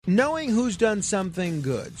Knowing who's done something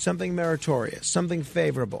good, something meritorious, something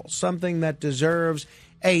favorable, something that deserves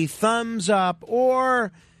a thumbs up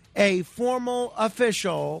or a formal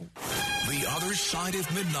official. The Other Side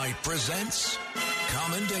of Midnight presents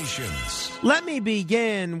Commendations. Let me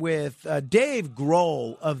begin with Dave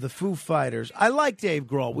Grohl of the Foo Fighters. I like Dave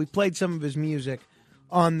Grohl. We played some of his music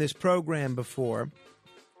on this program before.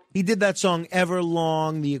 He did that song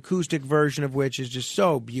Everlong, the acoustic version of which is just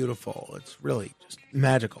so beautiful. It's really just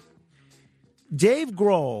magical. Dave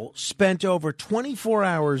Grohl spent over 24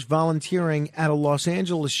 hours volunteering at a Los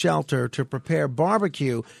Angeles shelter to prepare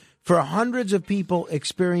barbecue for hundreds of people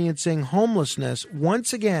experiencing homelessness,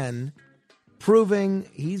 once again proving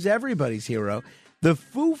he's everybody's hero. The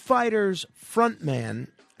Foo Fighters frontman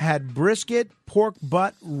had brisket, pork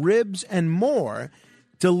butt, ribs, and more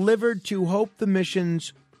delivered to Hope the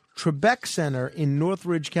Mission's Trebek Center in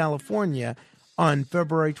Northridge, California on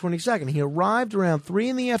February 22nd. He arrived around 3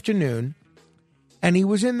 in the afternoon, and he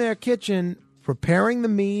was in their kitchen preparing the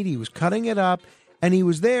meat. He was cutting it up, and he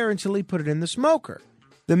was there until he put it in the smoker.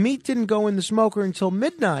 The meat didn't go in the smoker until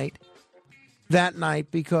midnight that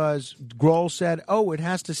night because Grohl said, it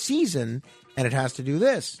has to season, and it has to do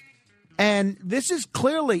this. And this is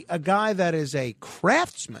clearly a guy that is a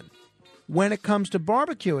craftsman when it comes to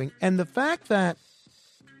barbecuing. And the fact that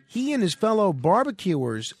he and his fellow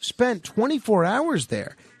barbecuers spent 24 hours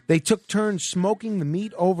there. They took turns smoking the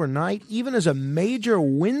meat overnight, even as a major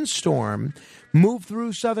windstorm moved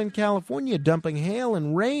through Southern California, dumping hail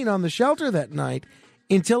and rain on the shelter that night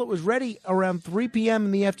until it was ready around 3 p.m.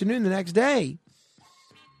 in the afternoon the next day.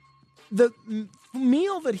 The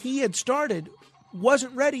meal that he had started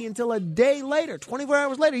wasn't ready until a day later, 24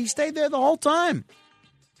 hours later. He stayed there the whole time.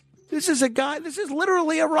 This is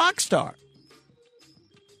literally a rock star.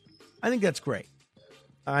 I think that's great.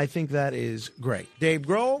 I think that is great. Dave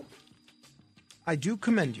Grohl, I do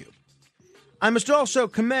commend you. I must also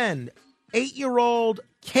commend 8-year-old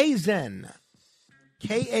Kayzen,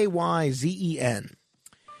 Kayzen,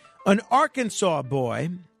 an Arkansas boy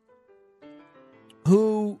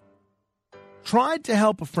who tried to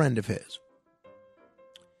help a friend of his.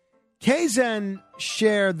 Kayzen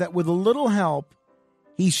shared that with a little help,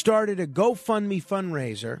 he started a GoFundMe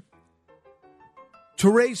fundraiser to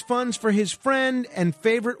raise funds for his friend and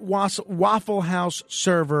favorite Waffle House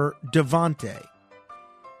server, Devante.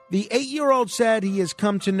 The 8-year-old said he has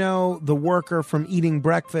come to know the worker from eating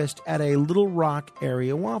breakfast at a Little Rock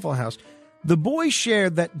area Waffle House. The boy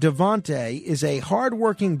shared that Devante is a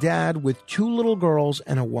hardworking dad with 2 little girls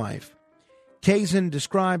and a wife. Kaysen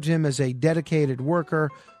describes him as a dedicated worker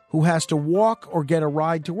who has to walk or get a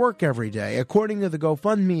ride to work every day. According to the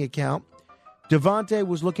GoFundMe account, Devante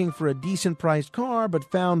was looking for a decent-priced car but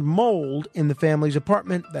found mold in the family's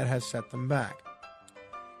apartment that has set them back.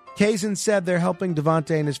 Kaysen said they're helping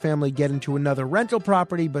Devante and his family get into another rental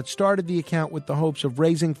property but started the account with the hopes of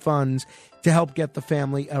raising funds to help get the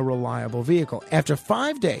family a reliable vehicle. After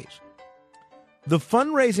 5 days, the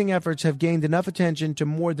fundraising efforts have gained enough attention to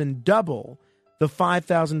more than double the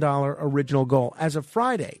 $5,000 original goal. As of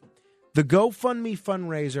Friday, the GoFundMe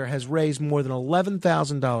fundraiser has raised more than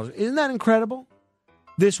 $11,000. Isn't that incredible?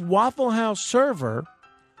 This Waffle House server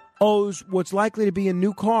owes what's likely to be a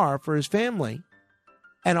new car for his family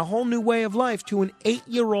and a whole new way of life to an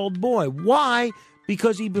 8-year-old boy. Why?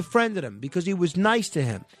 Because he befriended him, because he was nice to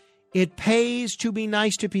him. It pays to be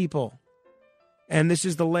nice to people. And this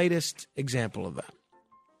is the latest example of that.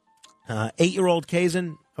 8-year-old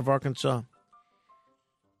Kaysen of Arkansas.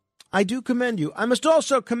 I do commend you. I must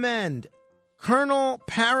also commend Colonel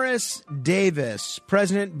Paris Davis.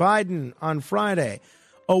 President Biden on Friday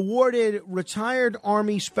awarded retired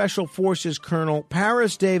Army Special Forces Colonel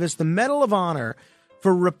Paris Davis the Medal of Honor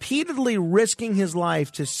for repeatedly risking his life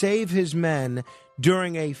to save his men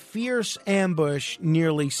during a fierce ambush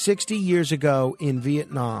nearly 60 years ago in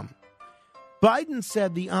Vietnam. Biden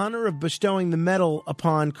said the honor of bestowing the medal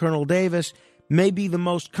upon Colonel Davis may be the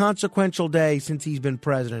most consequential day since he's been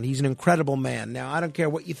president. He's an incredible man. Now, I don't care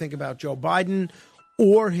what you think about Joe Biden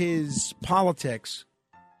or his politics.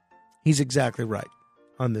 He's exactly right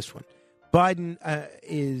on this one. Biden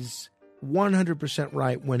is 100%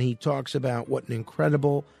 right when he talks about what an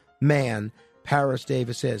incredible man Paris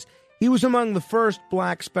Davis is. He was among the first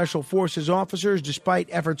black Special Forces officers despite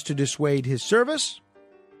efforts to dissuade his service.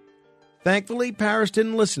 Thankfully, Paris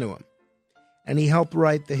didn't listen to him, and he helped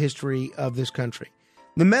write the history of this country.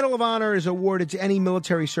 The Medal of Honor is awarded to any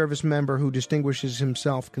military service member who distinguishes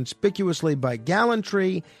himself conspicuously by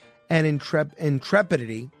gallantry and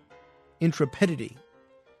intrepidity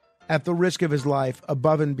at the risk of his life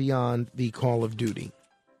above and beyond the call of duty.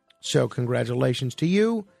 So congratulations to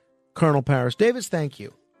you, Colonel Paris Davis. Thank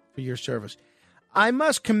you for your service. I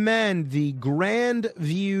must commend the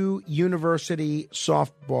Grandview University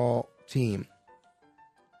softball team.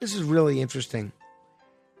 This is really interesting.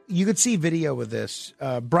 You could see video of this.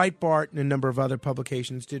 Breitbart and a number of other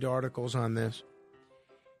publications did articles on this.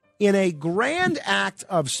 In a grand act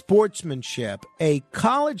of sportsmanship, a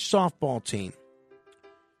college softball team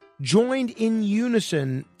joined in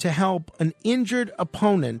unison to help an injured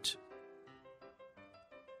opponent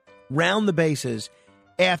round the bases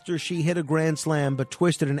after she hit a grand slam but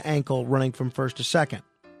twisted an ankle running from first to second.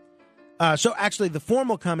 So actually, the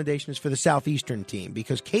formal commendation is for the Southeastern team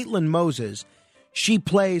because Caitlin Moses, she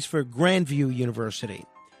plays for Grandview University,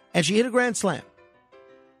 and she hit a grand slam.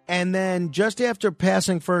 And then just after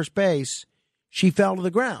passing first base, she fell to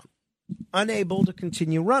the ground, unable to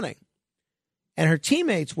continue running. And her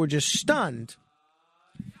teammates were just stunned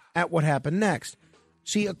at what happened next.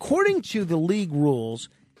 See, according to the league rules,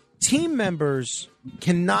 team members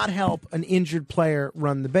cannot help an injured player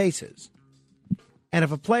run the bases. And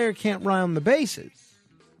if a player can't run the bases,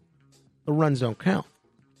 the runs don't count.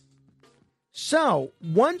 So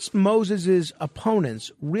once Moses'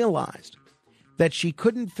 opponents realized that she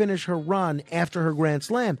couldn't finish her run after her grand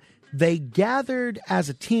slam, they gathered as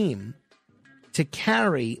a team to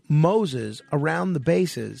carry Moses around the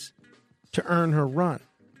bases to earn her run.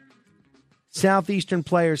 Southeastern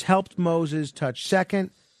players helped Moses touch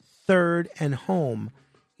second, third, and home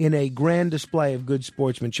in a grand display of good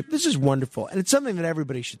sportsmanship. This is wonderful, and it's something that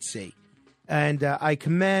everybody should see. And I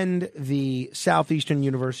commend the Southeastern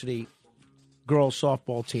University girls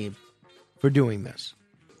softball team for doing this.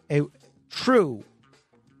 A true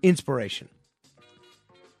inspiration.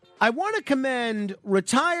 I want to commend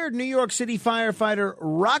retired New York City firefighter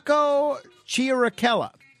Rocco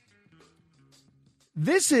Chiaricella.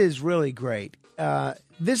 This is really great.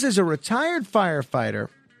 This is a retired firefighter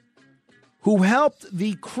who helped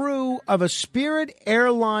the crew of a Spirit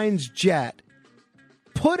Airlines jet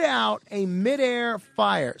put out a midair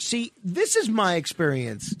fire. See, this is my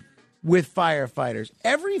experience with firefighters.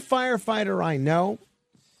 Every firefighter I know,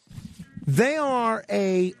 they are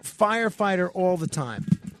a firefighter all the time.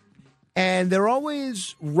 And they're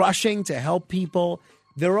always rushing to help people.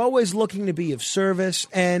 They're always looking to be of service.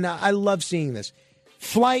 And I love seeing this.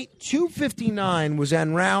 Flight 259 was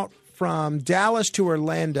en route from Dallas to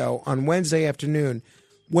Orlando on Wednesday afternoon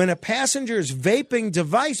when a passenger's vaping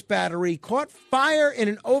device battery caught fire in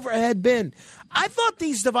an overhead bin. I thought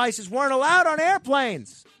these devices weren't allowed on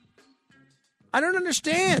airplanes. I don't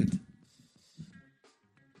understand.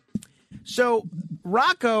 So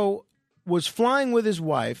Rocco was flying with his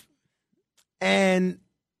wife, and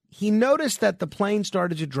he noticed that the plane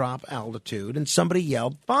started to drop altitude, and somebody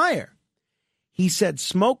yelled, "Fire!" He said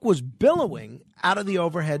smoke was billowing out of the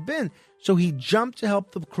overhead bin, so he jumped to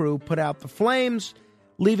help the crew put out the flames,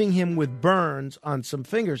 leaving him with burns on some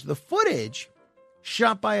fingers. The footage,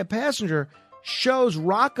 shot by a passenger, shows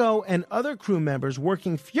Rocco and other crew members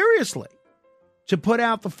working furiously to put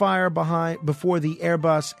out the fire before the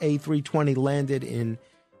Airbus A320 landed in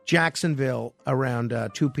Jacksonville around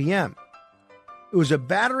 2 p.m. It was a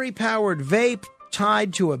battery-powered vape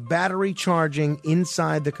tied to a battery charging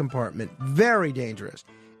inside the compartment. Very dangerous.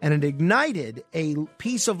 And it ignited a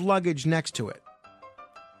piece of luggage next to it.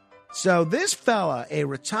 So this fella, a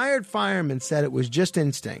retired fireman, said it was just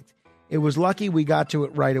instinct. It was lucky we got to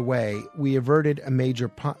it right away. We averted a major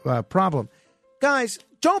problem. Guys,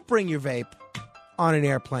 don't bring your vape on an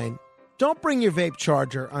airplane. Don't bring your vape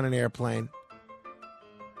charger on an airplane.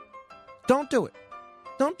 Don't do it.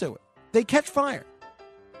 Don't do it. They catch fire.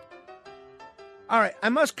 All right, I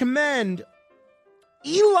must commend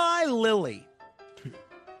Eli Lilly.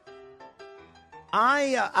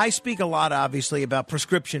 I speak a lot, obviously, about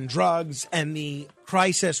prescription drugs and the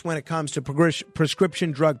crisis when it comes to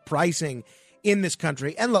prescription drug pricing in this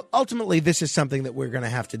country. And look, ultimately, this is something that we're going to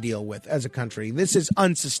have to deal with as a country. This is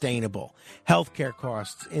unsustainable healthcare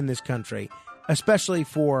costs in this country, especially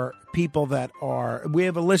for people that are. We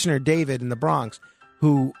have a listener, David, in the Bronx,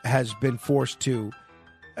 who has been forced to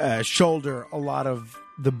shoulder a lot of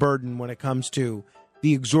the burden when it comes to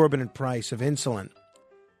the exorbitant price of insulin.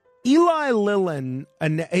 Eli Lilly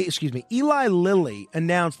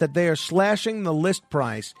announced that they are slashing the list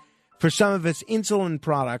price for some of its insulin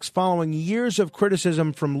products following years of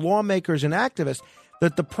criticism from lawmakers and activists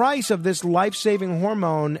that the price of this life-saving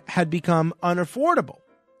hormone had become unaffordable.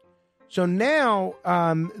 So now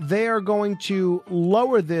they are going to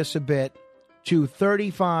lower this a bit to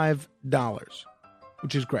 $35,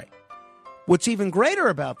 which is great. What's even greater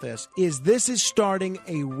about this is starting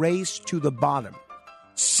a race to the bottom.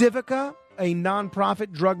 Civica, a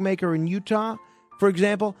nonprofit drug maker in Utah, for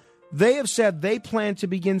example, They have said they plan to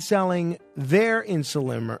begin selling their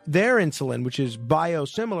insulin, which is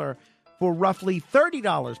biosimilar, for roughly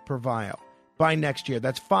 $30 per vial by next year.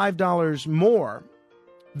 That's $5 more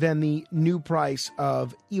than the new price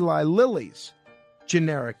of Eli Lilly's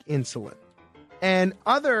generic insulin. And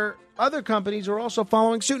other companies are also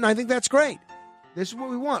following suit, and I think that's great. This is what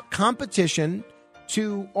we want, competition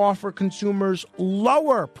to offer consumers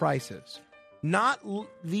lower prices, not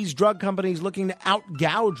these drug companies looking to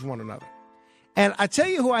outgouge one another. And I tell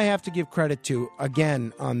you who I have to give credit to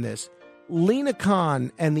again on this, Lena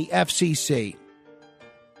Khan and the FCC.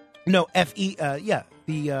 No,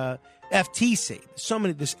 the FTC. So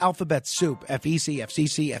many, this alphabet soup, FEC,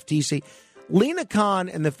 FCC, FTC. Lena Khan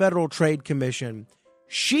and the Federal Trade Commission,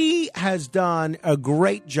 she has done a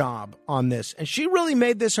great job on this, and she really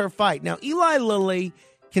made this her fight. Now, Eli Lilly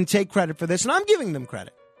can take credit for this, and I'm giving them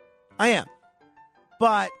credit. I am.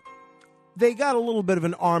 But they got a little bit of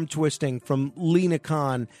an arm twisting from Lena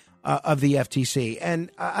Khan of the FTC.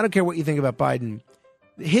 And I don't care what you think about Biden.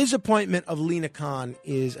 His appointment of Lena Khan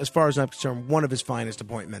is, as far as I'm concerned, one of his finest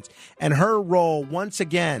appointments. And her role, once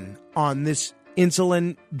again, on this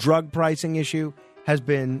insulin drug pricing issue has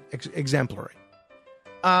been exemplary.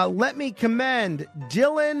 Let me commend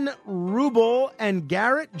Dylan Rubel and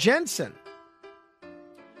Garrett Jensen.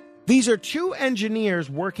 These are two engineers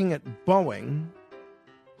working at Boeing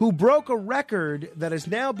who broke a record that has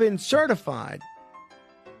now been certified.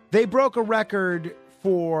 They broke a record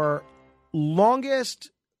for longest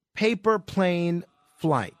paper plane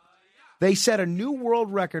flight. They set a new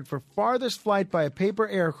world record for farthest flight by a paper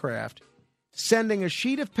aircraft, sending a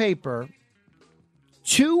sheet of paper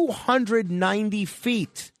 290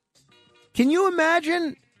 feet. Can you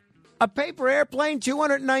imagine a paper airplane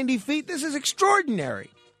 290 feet? This is extraordinary.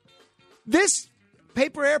 This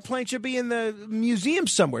paper airplane should be in the museum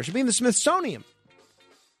somewhere. It should be in the Smithsonian.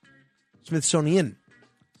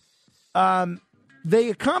 They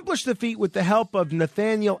accomplished the feat with the help of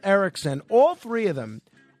Nathaniel Erickson. All three of them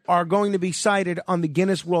are going to be cited on the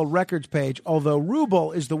Guinness World Records page, although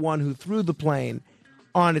Rubel is the one who threw the plane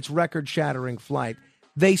on its record-shattering flight.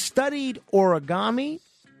 They studied origami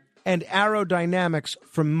and aerodynamics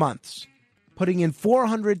for months, putting in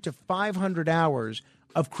 400 to 500 hours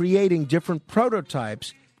of creating different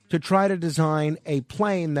prototypes to try to design a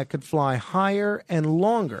plane that could fly higher and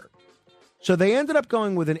longer. So they ended up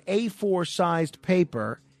going with an A4-sized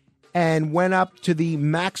paper and went up to the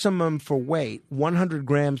maximum for weight, 100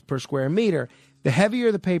 grams per square meter. The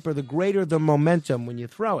heavier the paper, the greater the momentum when you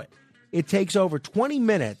throw it. It takes over 20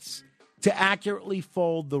 minutes to accurately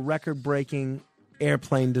fold the record-breaking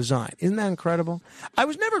airplane design. Isn't that incredible? I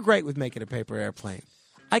was never great with making a paper airplane.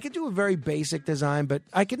 I could do a very basic design, but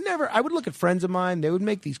I would look at friends of mine. They would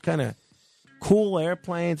make these kind of cool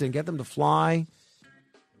airplanes and get them to fly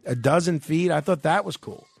a dozen feet. I thought that was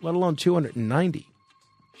cool, let alone 290.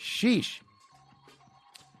 Sheesh.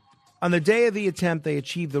 On the day of the attempt, they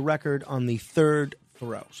achieved the record on the third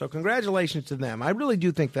throw. So congratulations to them. I really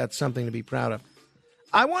do think that's something to be proud of.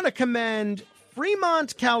 I want to commend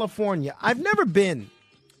Fremont, California. I've never been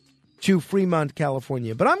to Fremont,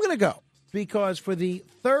 California, but I'm going to go because for the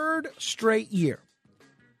third straight year,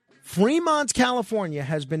 Fremont, California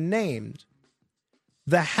has been named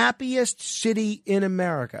the happiest city in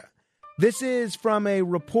America. This is from a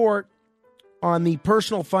report on the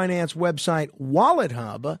personal finance website Wallet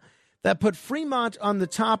Hub that put Fremont on the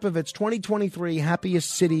top of its 2023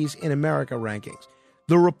 happiest cities in America rankings.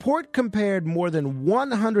 The report compared more than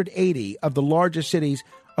 180 of the largest cities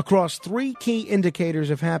across three key indicators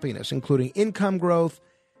of happiness, including income growth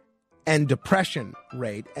and depression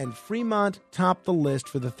rate, and Fremont topped the list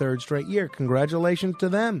for the third straight year. Congratulations to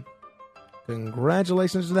them.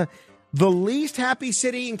 Congratulations to them. The least happy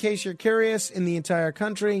city, in case you're curious, in the entire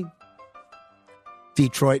country,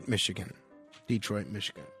 Detroit, Michigan. Detroit,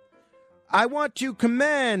 Michigan. I want to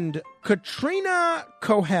commend Katrina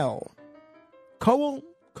Kohel. Kohel?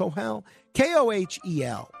 Kohel?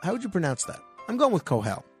 How would you pronounce that? I'm going with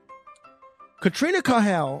Kohel. Katrina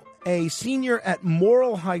Kohel, a senior at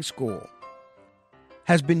Morrill High School,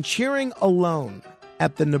 has been cheering alone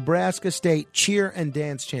at the Nebraska State Cheer and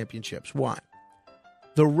Dance Championships. Why?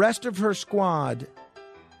 The rest of her squad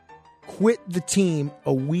quit the team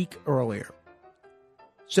a week earlier.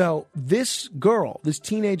 So this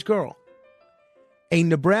teenage girl, a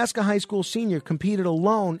Nebraska high school senior, competed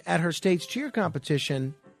alone at her state's cheer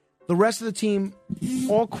competition. The rest of the team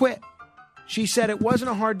all quit. She said it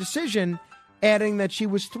wasn't a hard decision, adding that she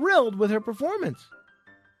was thrilled with her performance.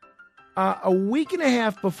 A week and a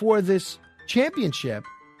half before this championship,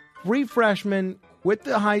 3 freshmen quit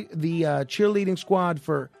the cheerleading squad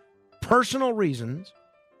for personal reasons.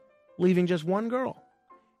 leaving just one girl.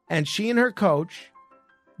 And she and her coach,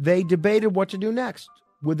 they debated what to do next.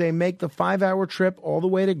 Would they make the 5-hour trip all the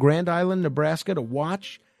way to Grand Island, Nebraska to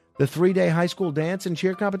watch the 3-day high school dance and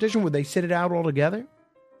cheer competition? Would they sit it out altogether?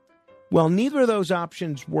 Well, neither of those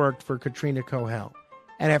options worked for Katrina Kohel.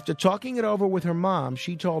 And after talking it over with her mom,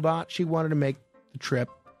 she told Ott she wanted to make the trip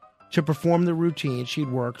to perform the routine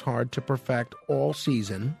she'd worked hard to perfect all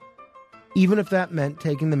season, even if that meant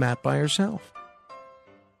taking the mat by herself.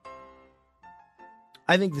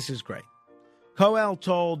 I think this is great. Kohel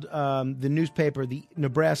told the newspaper, the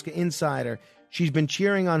Nebraska Insider, she's been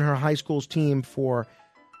cheering on her high school's team for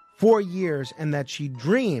 4 years and that she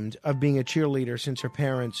dreamed of being a cheerleader since her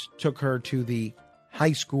parents took her to the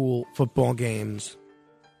high school football games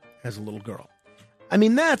as a little girl. I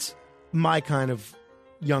mean, that's my kind of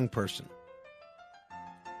young person.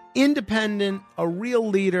 Independent, a real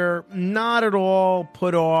leader, not at all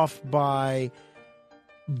put off by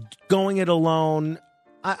going it alone.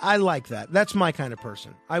 I like that. That's my kind of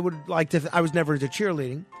person. I would like to. I was never into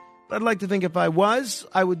cheerleading, but I'd like to think if I was,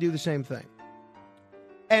 I would do the same thing.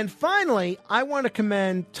 And finally, I want to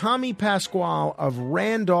commend Tommy Pasquale of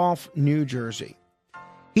Randolph, New Jersey.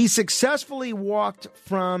 He successfully walked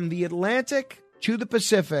from the Atlantic to the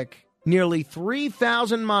Pacific, nearly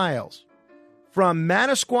 3,000 miles, from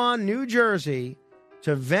Manasquan, New Jersey,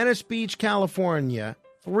 to Venice Beach, California,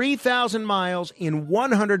 3,000 miles in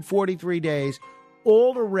 143 days,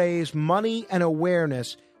 all to raise money and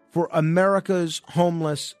awareness for America's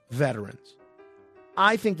homeless veterans.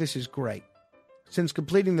 I think this is great. Since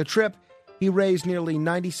completing the trip, he raised nearly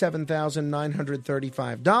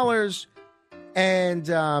 $97,935,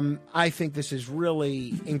 and I think this is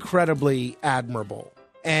really incredibly admirable.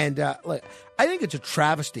 And look, I think it's a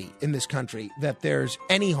travesty in this country that there's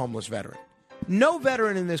any homeless veteran. No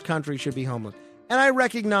veteran in this country should be homeless. And I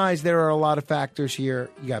recognize there are a lot of factors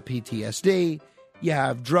here. You got PTSD, you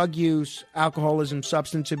have drug use, alcoholism,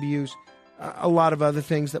 substance abuse, a lot of other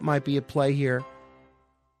things that might be at play here.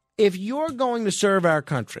 If you're going to serve our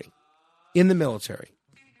country in the military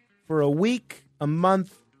for a week, a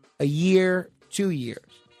month, a year, 2 years,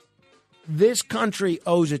 this country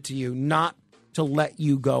owes it to you not to let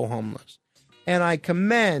you go homeless. And I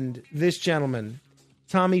commend this gentleman,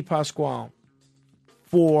 Tommy Pasquale,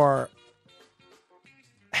 for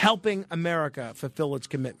helping America fulfill its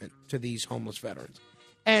commitment to these homeless veterans.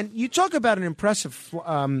 And you talk about an impressive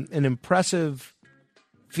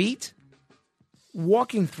feat,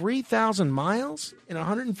 walking 3,000 miles in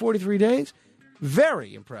 143 days.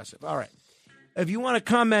 Very impressive. All right. If you want to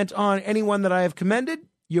comment on anyone that I have commended,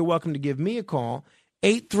 you're welcome to give me a call.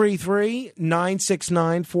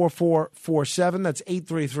 833-969-4447. That's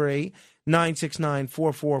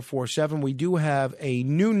 833-969-4447. We do have a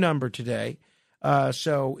new number today.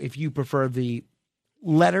 So if you prefer the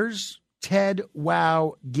letters, Ted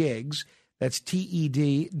Wow Gigs, that's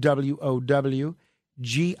TEDWOWGIGS,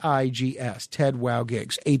 Ted Wow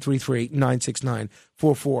Gigs,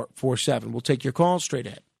 833-969-4447. We'll take your call straight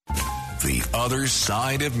ahead. The Other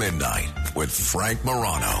Side of Midnight with Frank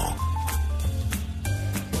Morano.